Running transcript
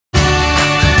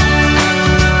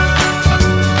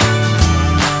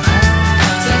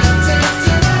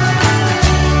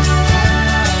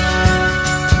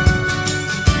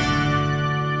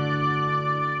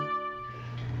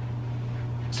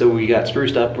So we got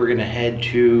spruced up. We're gonna head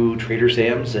to Trader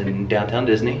Sam's in downtown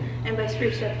Disney. And by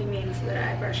spruced up, he means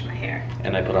that I brush my hair.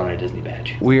 And I put on a Disney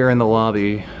badge. We are in the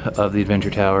lobby of the Adventure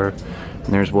Tower,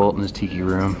 and there's Walt in his tiki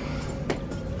room.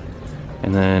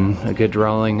 And then a good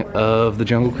drawing of the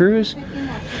Jungle Cruise.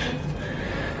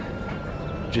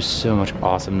 Just so much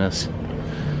awesomeness.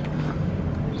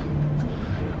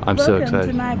 I'm so excited. Welcome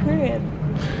to my crib.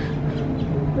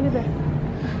 Look at that.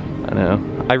 I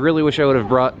know. I really wish I would have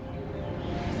brought...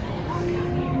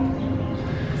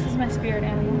 This is my spirit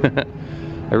animal.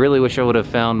 I really wish I would have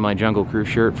found my Jungle Cruise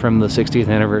shirt from the 60th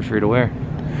anniversary to wear.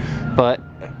 But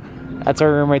that's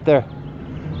our room right there.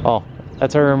 Oh,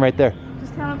 that's our room right there.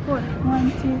 Just count up 4.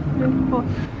 1, 2, 3, 4.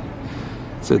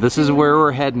 So this is where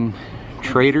we're heading.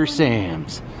 Trader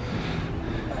Sam's.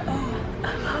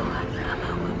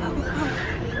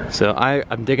 So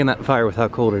I'm digging that fire with how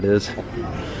cold it is.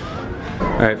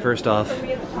 Alright, first off,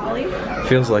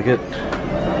 feels like it.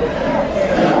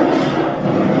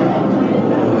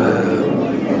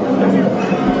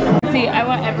 See, I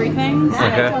want everything.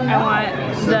 Okay. I want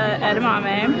the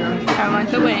edamame. I want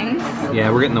the wings. Yeah,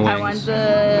 we're getting the wings.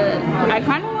 I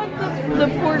kind of want the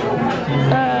pork,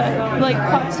 like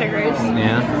pot stickers.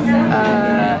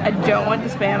 Yeah. I don't want the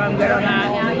Spam. I'm good on that.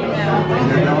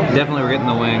 Definitely we're getting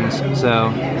the wings.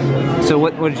 So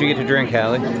what did you get to drink,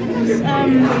 Hallie?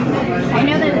 I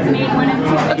know that it's made one of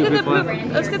two.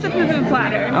 Let's get the poo-poo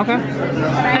platter. Okay.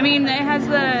 I mean, it has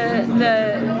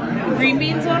the green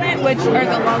beans on it, which are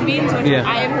the long beans, which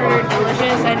I have heard are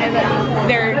delicious. I know that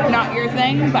they're not your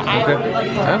thing, but I really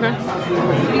like them. Okay.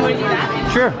 Do you want to do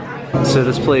that? Sure. So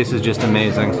this place is just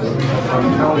amazing.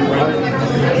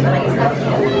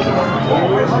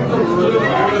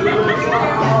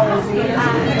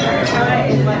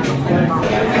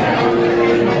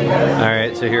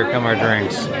 Alright, so here come our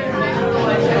drinks.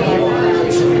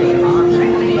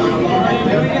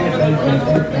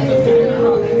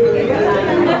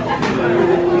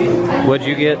 What'd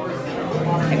you get? I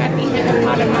got the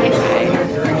HippopotoMai-Tai,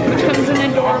 which comes in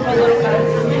adorable little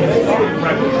cups.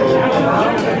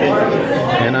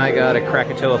 And I got a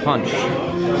Krakatoa punch.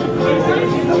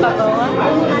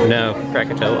 Uh-oh. No,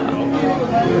 Krakatoa.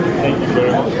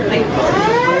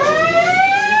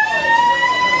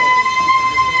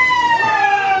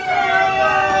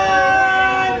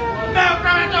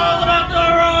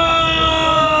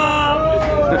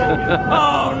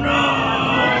 Oh no!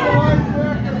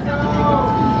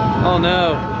 Oh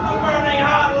no! Burning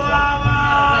hot lava!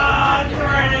 It's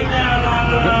raining down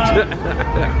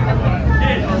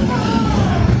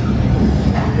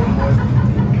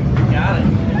Got it.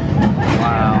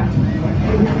 Wow.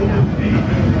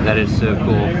 That is so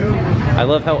cool. I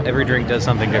love how every drink does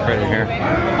something different in here.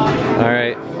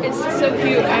 Alright. It's so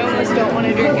cute. I almost don't want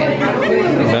to drink it.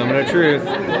 Moment of truth.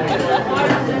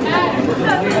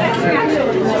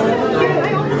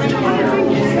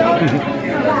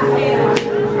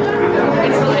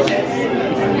 It's delicious.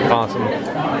 Awesome.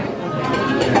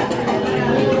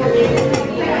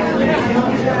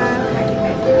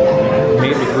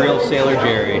 Made with real Sailor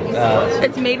Jerry.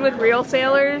 It's made with real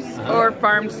sailors or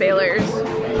farmed sailors.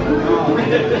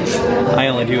 I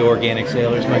only do organic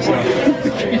sailors myself.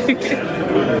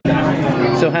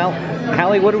 So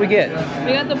Hallie, what do we get?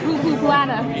 We got the poo-poo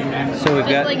platter. So we've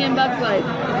got, like in Bug's Life.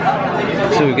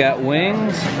 so we've got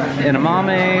wings,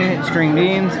 edamame, string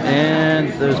beans,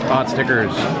 and those pot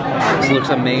stickers. This looks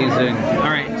amazing. All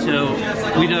right, so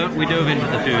we dove into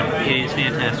the food. It is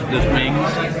fantastic. Those wings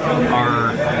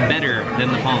are better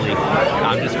than the Polly.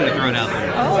 I'm just gonna throw it out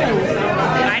there. Oh,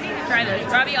 I need to try those.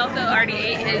 Robbie also already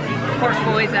ate his pork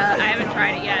boys. I haven't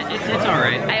tried it yet. It's all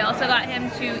right. I also got him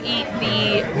to eat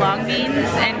the long beans,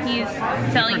 and he's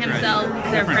telling himself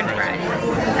they're French fries,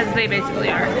 as they basically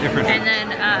are. And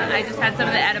then I just had some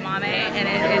of the edamame, and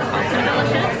it is also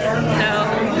delicious. So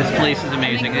this place is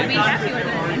amazing. We'll be happy with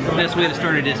it. The best way to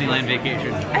start a Disneyland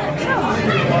vacation. I hope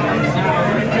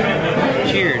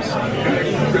so. Cheers.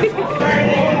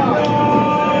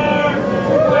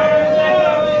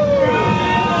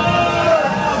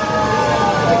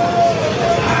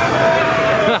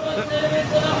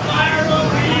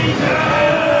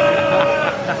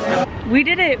 We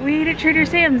did it. We ate at Trader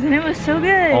Sam's and it was so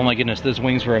good. Oh my goodness, those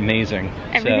wings were amazing.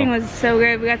 Everything was so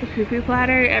good. We got the poo-poo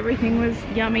platter. Everything was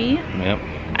yummy. Yep.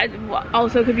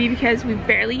 Also could be because we've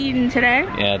barely eaten today.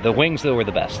 Yeah, the wings though were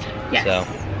the best. Yes. So.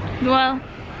 Well,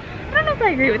 I don't know if I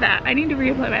agree with that. I need to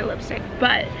reapply my lipstick,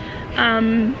 but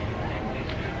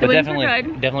the wings were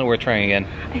good. Definitely worth trying again.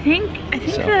 I think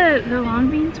the long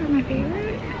beans were my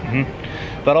favorite.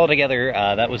 But altogether,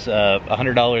 that was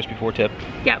 $100 before tip.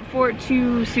 Yeah, for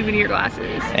 2 souvenir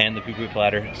glasses. And the poo-poo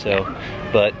platter, so,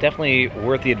 but definitely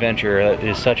worth the adventure. It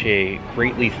is such a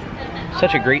great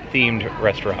themed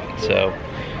restaurant, so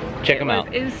check them out.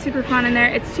 It is super fun in there.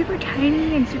 It's super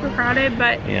tiny and super crowded,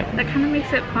 but that kind of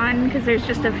makes it fun because there's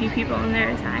just a few people in there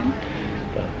at a time.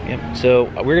 But, yeah. So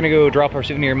we're gonna go drop our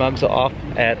souvenir mugs off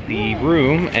at the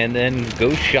room and then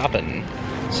go shopping.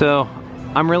 So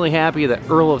I'm really happy that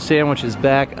Earl of Sandwich is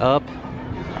back up,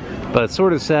 but it's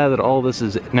sort of sad that all this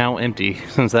is now empty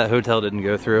since that hotel didn't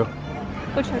go through.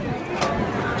 Which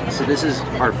hotel? So this is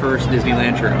our first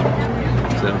Disneyland churro.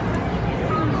 So.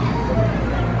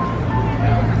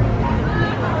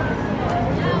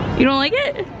 You don't like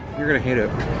it? You're gonna hate it.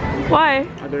 Why?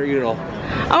 I better eat it all.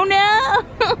 Oh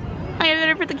no! I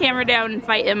better put the camera down and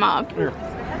fight him off. Here.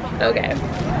 Okay.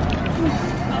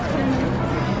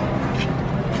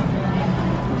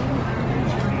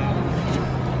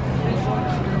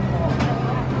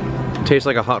 Tastes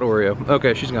like a hot Oreo.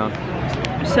 Okay, she's gone.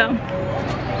 So,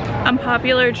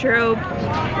 unpopular churro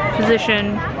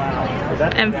position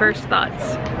and first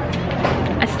thoughts.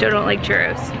 I still don't like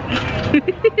churros.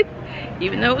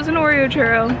 Even though it was an Oreo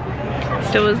churro, it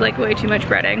still was like way too much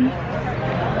breading.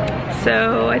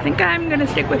 So I think I'm gonna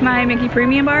stick with my Mickey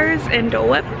Premium bars and Dole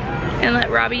Whip and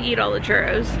let Robbie eat all the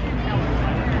churros.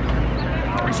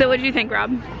 So what do you think,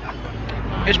 Rob?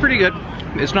 It's pretty good.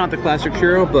 It's not the classic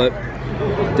churro, but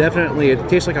definitely it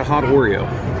tastes like a hot Oreo.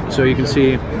 So you can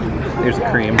see there's the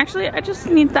cream. Actually, I just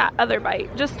need that other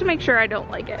bite just to make sure I don't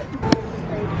like it.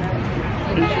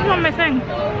 This is not my thing.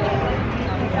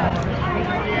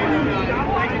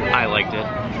 I liked it.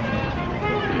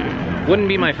 Wouldn't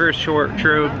be my first churro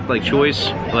choice,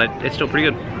 but it's still pretty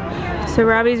good. So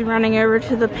Robbie's running over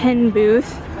to the pin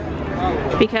booth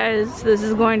because this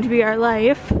is going to be our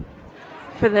life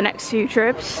for the next few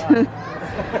trips.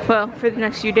 Well, for the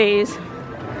next few days.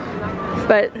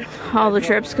 But all the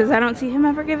trips, because I don't see him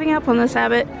ever giving up on this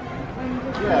habit.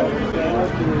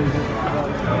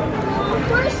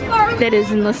 That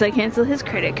is, unless I cancel his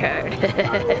credit card.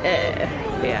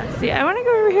 Yeah, see, I want to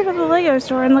go over here to the Lego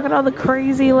store and look at all the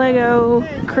crazy Lego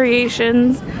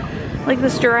creations. Like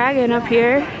this dragon up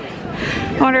here.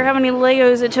 I wonder how many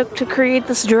Legos it took to create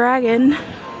this dragon.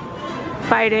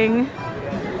 Fighting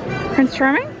Prince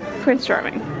Charming? Prince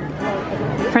Charming.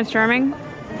 Prince Charming,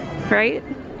 right?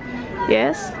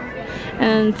 Yes.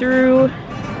 And through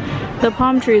the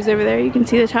palm trees over there, you can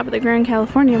see the top of the Grand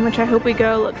Californian, which I hope we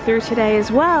go look through today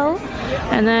as well.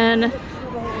 And then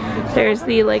there's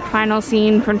the like final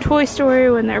scene from Toy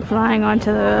Story when they're flying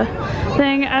onto the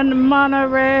thing, and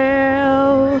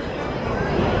monorail.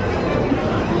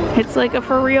 It's like a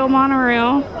for real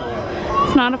monorail.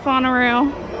 It's not a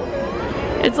phonorail.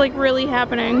 It's like really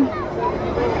happening.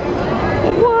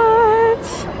 What?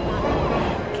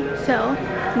 So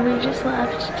we just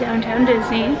left downtown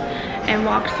Disney and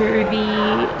walked through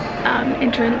the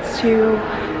entrance to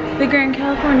the Grand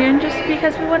Californian just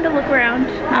because we wanted to look around.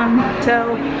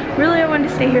 So really I wanted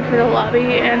to stay here for the lobby,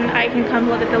 and I can come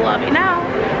look at the lobby now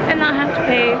and not have to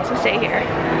pay to stay here.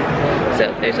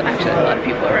 So there's actually a lot of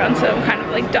people around, so I'm kind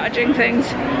of like dodging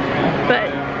things. But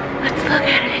let's look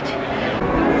at it.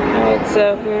 Alright,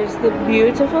 so here's the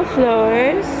beautiful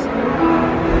floors.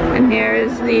 And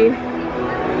here's the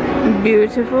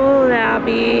beautiful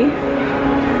lobby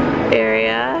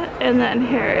area, and then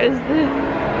here is the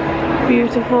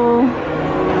beautiful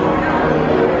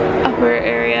upper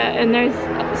area, and there's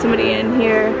somebody in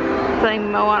here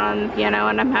playing Moana on the piano,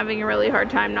 and I'm having a really hard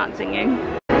time not singing.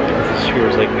 Sure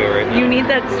as I can go right now. You need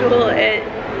that stool at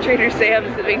Trader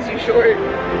Sam's that makes you short.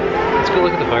 Let's go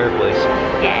look at the fireplace.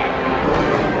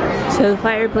 Yeah. So the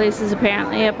fireplace is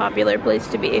apparently a popular place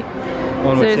to be.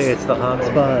 One would say it's the hot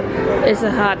spot. It's a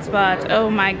hot spot.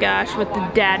 Oh my gosh, with the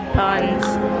dad puns.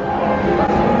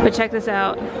 But check this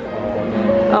out.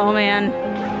 Oh man,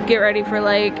 get ready for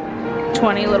like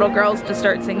 20 little girls to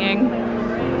start singing.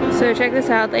 So check this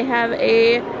out. They have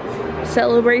a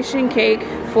celebration cake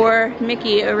for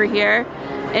Mickey over here,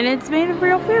 and it's made of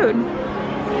real food.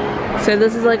 So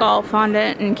this is like all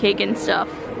fondant and cake and stuff.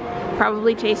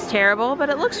 Probably tastes terrible, but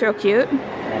it looks real cute.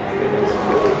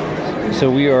 So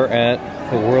we are at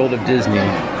the World of Disney.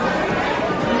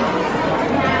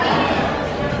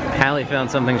 Hallie found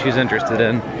something she's interested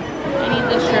in. I need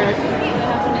this shirt.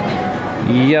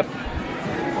 Yep.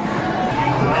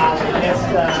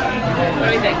 What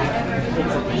do you think?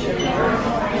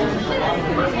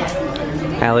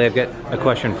 Hallie, I've got a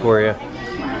question for you.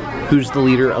 Who's the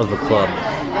leader of the club?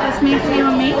 This means you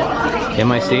and me?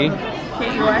 M-I-C?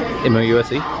 K-U-R.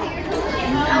 M-O-U-S-E?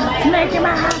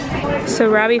 So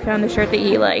Robbie found the shirt that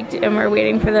he liked, and we're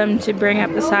waiting for them to bring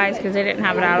up the size because they didn't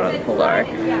have it out on the floor.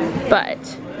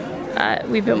 But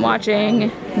we've been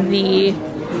watching the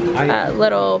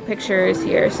little pictures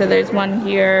here. So there's one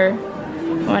here,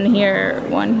 one here,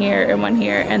 one here, and one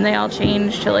here, and they all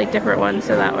changed to like different ones.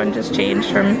 So that one just changed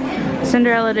from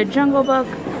Cinderella to Jungle Book,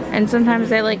 and sometimes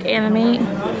they like animate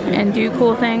and do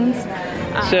cool things.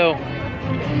 So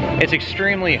it's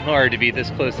extremely hard to be this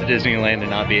close to Disneyland and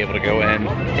not be able to go in.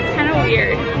 It's kind of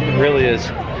weird. It really is.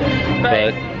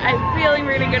 But I'm feeling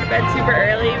we're gonna go to bed super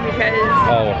early because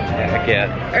heck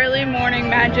yeah. Early morning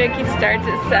magic starts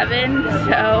at 7,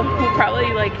 so we'll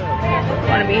probably like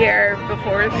want to be here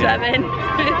before 7.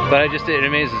 But it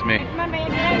amazes me.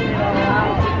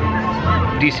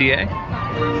 DCA?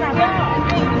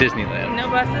 Disneyland. No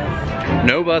buses.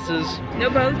 No buses. No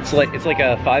boats. It's like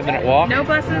a 5-minute walk. No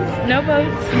buses, no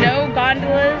boats, no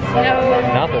gondolas, no...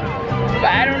 Nothing.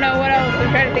 I don't know what else. I'm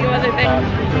trying to think of other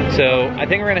things. So I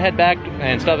think we're gonna head back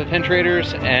and stop at Penn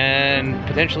Traders and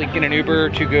potentially get an Uber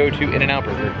to go to In-N-Out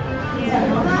Burger.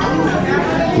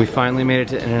 We finally made it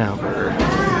to In-N-Out Burger.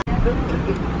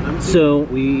 So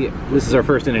this is our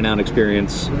first In-N-Out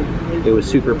experience. It was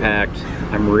super packed.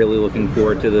 I'm really looking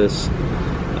forward to this.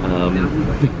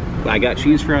 I got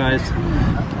cheese fries.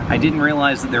 I didn't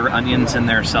realize that there were onions in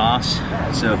their sauce,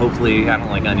 so hopefully, I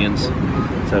don't like onions,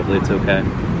 so hopefully it's okay.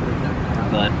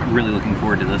 But I'm really looking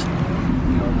forward to this.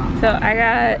 So I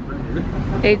got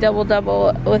a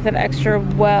double-double with an extra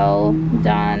well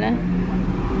done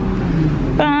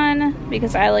bun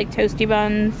because I like toasty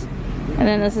buns. And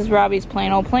then this is Robbie's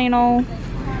plain old.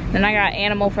 Then I got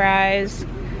animal fries.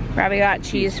 Robbie got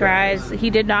cheese fries. He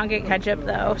did not get ketchup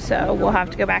though, so we'll have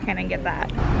to go back in and get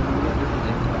that.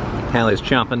 Hallie's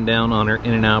chomping down on her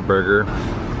In-N-Out burger.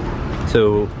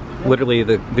 So literally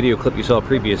the video clip you saw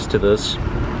previous to this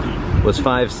was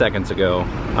 5 seconds ago.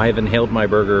 I have inhaled my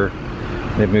burger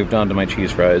and have moved on to my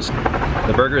cheese fries.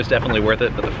 The burger is definitely worth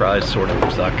it, but the fries sort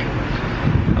of suck.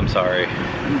 I'm sorry.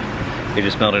 They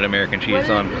just melted American cheese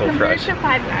on cold fries. Compared to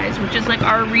Five Guys, which is like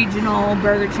our regional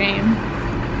burger chain.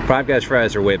 Five Guys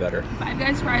fries are way better. Five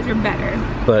Guys fries are better.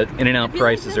 But In-N-Out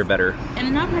prices are better.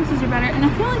 In-N-Out prices are better, and I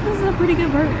feel like this is a pretty good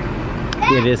burger.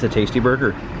 It is a tasty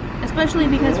burger. Especially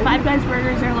because Five Guys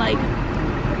burgers are like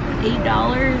 $8,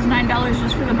 $9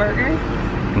 just for the burger.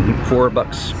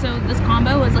 $4. So this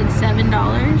combo was like $7.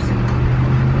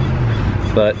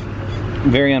 But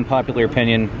very unpopular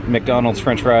opinion, McDonald's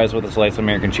French fries with a slice of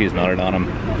American cheese melted on them.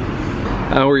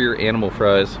 How are your animal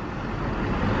fries?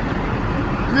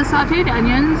 The sauteed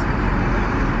onions,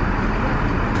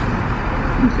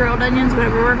 grilled onions,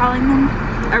 whatever we're calling them,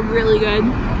 are really good.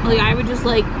 Like I would just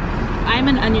like, I'm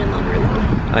an onion lover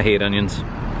though. I hate onions.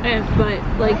 But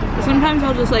like sometimes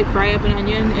I'll just like fry up an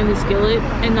onion in the skillet,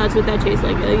 and that's what that tastes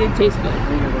like. Like it tastes good.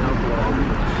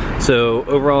 So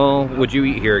overall, would you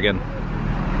eat here again?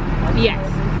 Yes.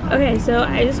 Okay, so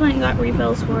I just went and got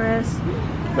refills for us.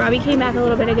 Robbie came back a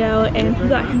little bit ago and he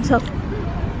got himself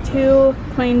 2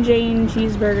 plain Jane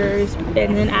cheeseburgers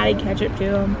and then added ketchup to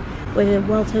them with a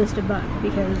well-toasted bun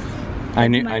because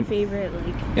my favorite.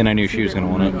 Like, and I knew she was gonna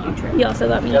want it. He also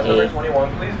got me a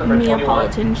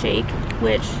Neapolitan shake,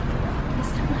 which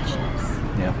is delicious.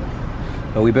 Yeah.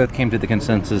 But we both came to the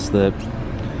consensus that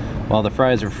while the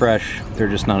fries are fresh, they're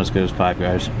just not as good as Five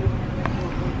Guys.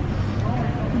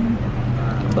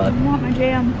 But I want my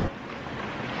jam.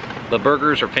 The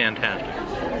burgers are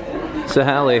fantastic. So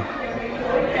Hallie,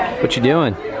 what you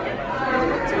doing?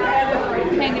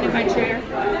 Hanging in my chair.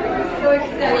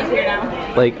 I live here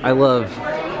now. Like, I love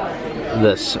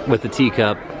this with the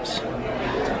teacups.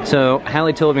 So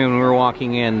Hallie told me when we were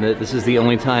walking in that this is the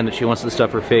only time that she wants to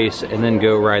stuff her face and then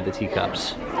go ride the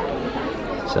teacups.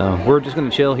 So we're just gonna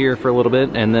chill here for a little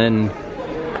bit and then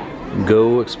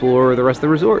go explore the rest of the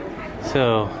resort.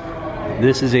 So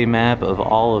this is a map of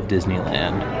all of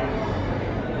Disneyland,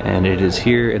 and it is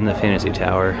here in the Fantasy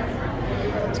Tower.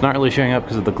 It's not really showing up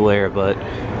because of the glare, but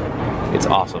it's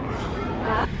awesome.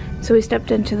 So we stepped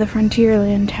into the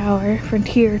Frontierland Tower,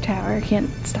 Frontier Tower. I can't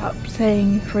stop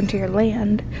saying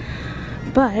Frontierland,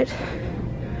 but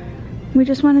we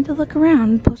just wanted to look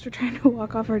around. Plus we're trying to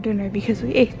walk off our dinner because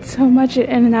we ate so much at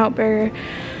In-N-Out Burger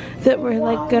that we're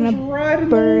like gonna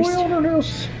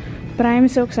burst. But I am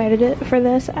so excited for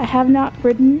this. I have not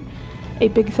ridden a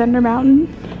Big Thunder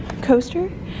Mountain coaster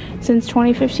since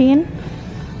 2015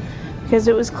 because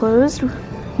it was closed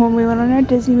when we went on our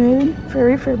Disney Mood for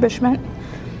refurbishment.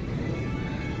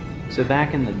 So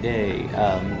back in the day,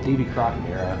 Davy Crockett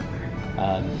era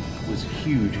was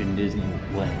huge in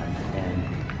Disneyland, and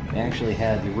they actually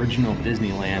had the original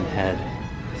Disneyland had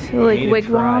So like native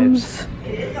wigwams. tribes.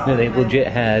 No, they legit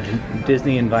had,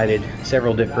 Disney invited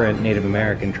several different Native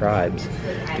American tribes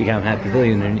to become Happy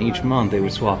Pavilion, and each month they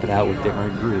would swap it out with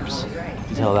different groups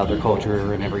to tell about their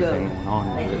culture and everything going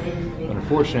on with it. But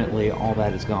unfortunately, all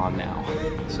that is gone now.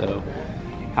 So,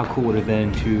 how cool would it have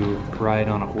been to ride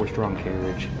on a horse-drawn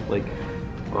carriage, like,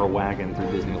 or a wagon through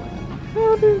Disneyland? That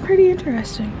would have been pretty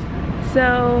interesting.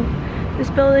 So, this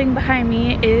building behind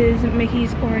me is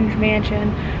Mickey's Orange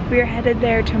Mansion. We are headed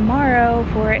there tomorrow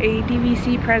for a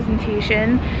DVC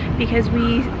presentation because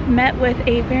we met with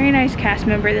a very nice cast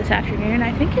member this afternoon.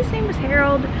 I think his name was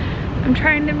Harold. I'm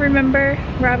trying to remember.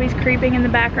 Robbie's creeping in the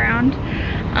background.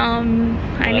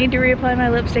 I need to reapply my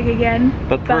lipstick again.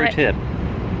 But pro tip,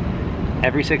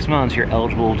 every 6 months you're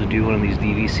eligible to do one of these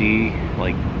DVC,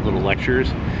 like, little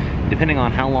lectures. Depending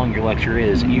on how long your lecture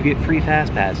is, you get free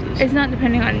fast passes. It's not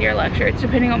depending on your lecture, it's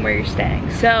depending on where you're staying.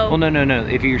 So well, no.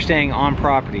 If you're staying on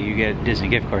property, you get Disney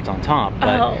gift cards on top.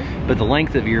 But the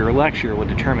length of your lecture would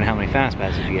determine how many fast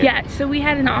passes you get. Yeah, so we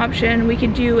had an option. We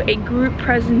could do a group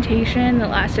presentation that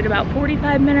lasted about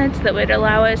 45 minutes that would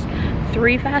allow us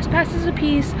 3 fast passes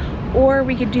apiece, or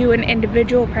we could do an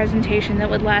individual presentation that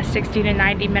would last 60 to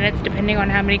 90 minutes depending on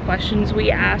how many questions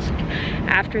we asked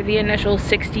after the initial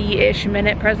 60-ish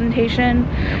minute presentation,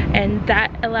 and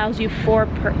that allows you 4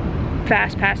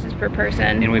 fast passes per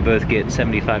person. And we both get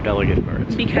 $75 gift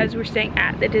cards. Because we're staying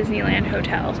at the Disneyland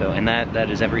Hotel. So, and that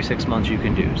is every 6 months you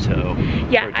can do, so.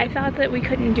 Yeah, I thought that we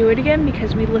couldn't do it again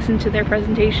because we listened to their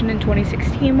presentation in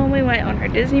 2016 when we went on our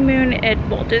Disney Moon at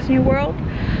Walt Disney World.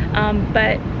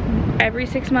 But every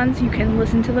 6 months you can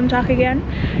listen to them talk again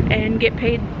and get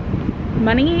paid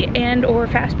money and or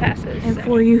fast passes. And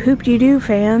for you Hoop-de-Doo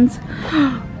fans,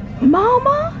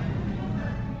 Mama,